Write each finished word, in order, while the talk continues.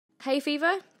Hay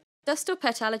fever? Dust or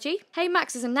pet allergy?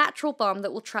 HayMax is a natural balm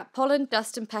that will trap pollen,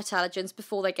 dust and pet allergens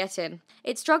before they get in.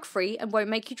 It's drug-free and won't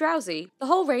make you drowsy. The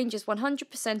whole range is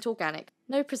 100% organic.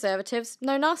 No preservatives,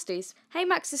 no nasties.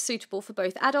 HayMax is suitable for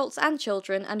both adults and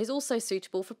children and is also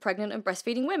suitable for pregnant and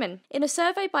breastfeeding women. In a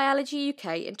survey by Allergy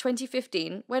UK in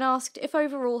 2015, when asked if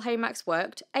overall HayMax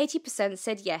worked, 80%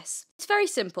 said yes. It's very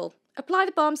simple. Apply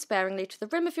the balm sparingly to the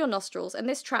rim of your nostrils and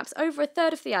this traps over a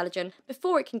third of the allergen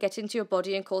before it can get into your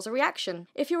body and cause a reaction.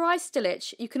 If your eyes still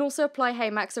itch, you can also apply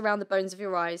HayMax around the bones of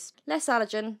your eyes. Less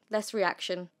allergen, less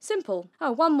reaction. Simple.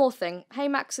 Oh, one more thing.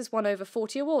 HayMax has won over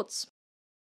 40 awards.